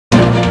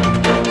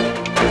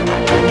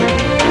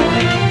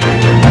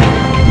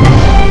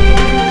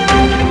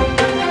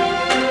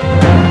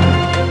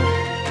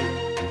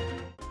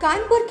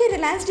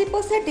Reliance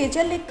depot से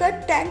diesel लेकर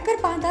tanker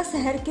Banda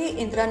शहर के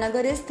इंदिरा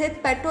नगर स्थित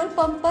पेट्रोल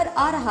पंप पर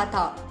आ रहा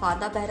था।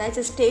 बांदा बहराइच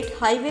स्टेट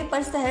हाईवे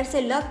पर शहर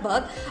से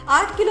लगभग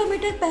 8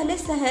 किलोमीटर पहले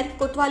शहर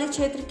कोतवाली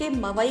क्षेत्र के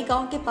मवई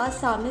गांव के पास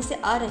सामने से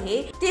आ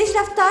रहे तेज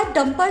रफ्तार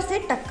डंपर से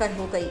टक्कर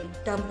हो गई।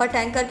 डंपर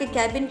टैंकर के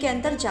कैबिन के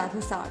अंदर जा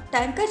घुसा।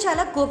 टैंकर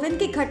चालक गोविंद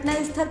की घटना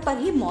स्थल पर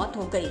ही मौत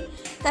हो गई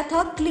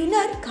तथा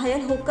क्लीनर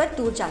घायल होकर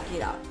दूर जा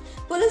गिरा।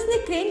 पुलिस ने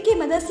क्रेन की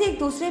मदद से एक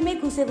दूसरे में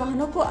घुसे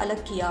वाहनों को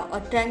अलग किया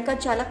और टैंकर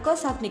चालक को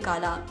साफ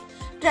निकाला।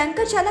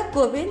 टैंकर चालक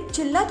गोविंद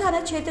चिल्ला थाना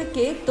क्षेत्र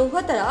के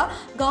दोहतरा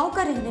गांव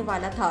का रहने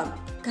वाला था।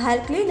 घायल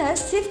क्लीनर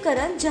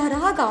शिवकरण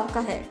जहरहा गांव का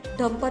है।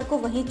 डंपर को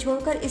वहीं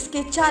छोड़कर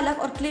इसके चालक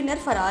और क्लीनर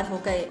फरार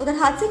हो गए। उधर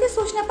हादसे की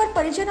सूचना पर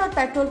परिजन और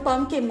पेट्रोल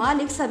पंप के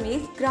मालिक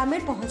समेत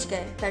ग्रामीण पहुंच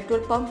गए। पेट्रोल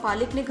पंप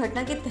मालिक ने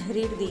घटना की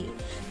तहरीर दी।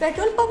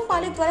 पेट्रोल पंप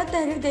मालिक द्वारा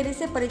तहरीर देने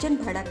से परिजन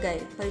भड़क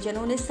गए।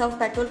 परिजनों ने शव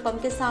पेट्रोल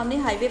पंप के सामने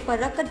हाईवे पर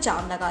रखकर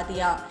जाम लगा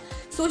दिया।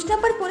 सूचना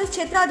पर पुलिस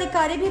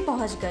क्षेत्राधिकारी भी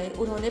पहुंच गए।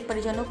 उन्होंने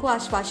परिजनों को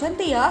आश्वासन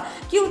दिया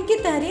कि उनकी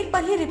तहरीर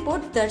पर ही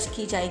रिपोर्ट दर्ज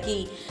की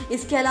जाएगी।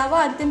 इसके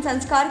अलावा अंतिम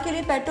संस्कार के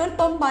लिए पेट्रोल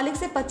पंप मालिक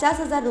से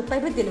 50,000 रुपए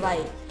भी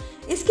दिलवाए।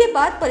 इसके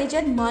बाद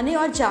परिजन माने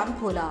और जाम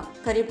खोला।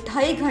 करीब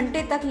 2.5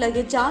 घंटे तक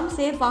लगे जाम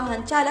से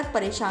वाहन चालक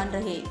परेशान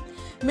रहे।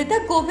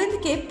 मृतक गोविंद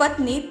के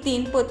पत्नी,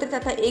 3 पुत्र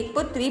तथा 1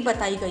 पुत्री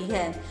बताई गई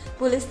है।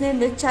 पुलिस ने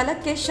मृत चालक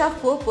के शव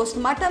को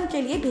पोस्टमार्टम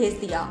के लिए भेज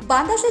दिया।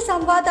 बांदा से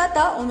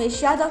संवाददाता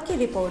उमेश यादव की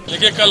रिपोर्ट।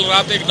 देखिए, कल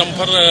रात एक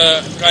डंपर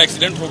का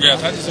एक्सीडेंट हो गया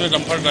था जिसमें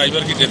डंपर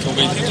ड्राइवर की डेथ हो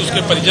गई थी। तो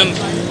उसके परिजन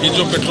ये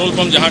जो पेट्रोल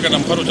पंप जहाँ का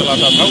डंपर वो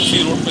चलाता था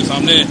उसी रोड पे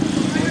सामने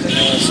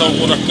शव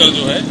को रखकर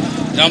जो है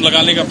जाम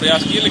लगाने का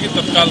प्रयास किए, लेकिन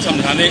तत्काल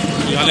समझाने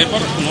बुझाने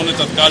पर उन्होंने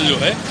तत्काल जो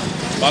है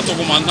बातों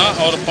को माना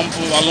और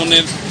पंप वालों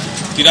ने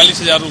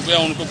 43,000 रुपया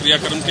उनको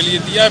क्रियाक्रम के लिए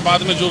दिया है।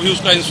 बाद में जो भी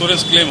उसका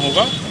इंश्योरेंस क्लेम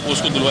होगा वो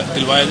उसको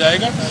दिलवाया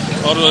जाएगा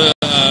और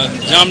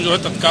जाम जो है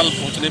तत्काल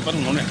पहुंचने पर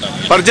उन्होंने हटा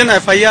दिया। परजन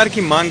एफआईआर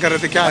की मांग कर रहे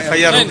थे, क्या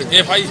एफआईआर?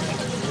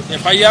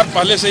 एफआईआर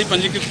पहले से ही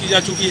पंजीकृत की जा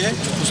चुकी है,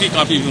 उसकी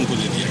कॉपी भी उनको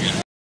दे दी।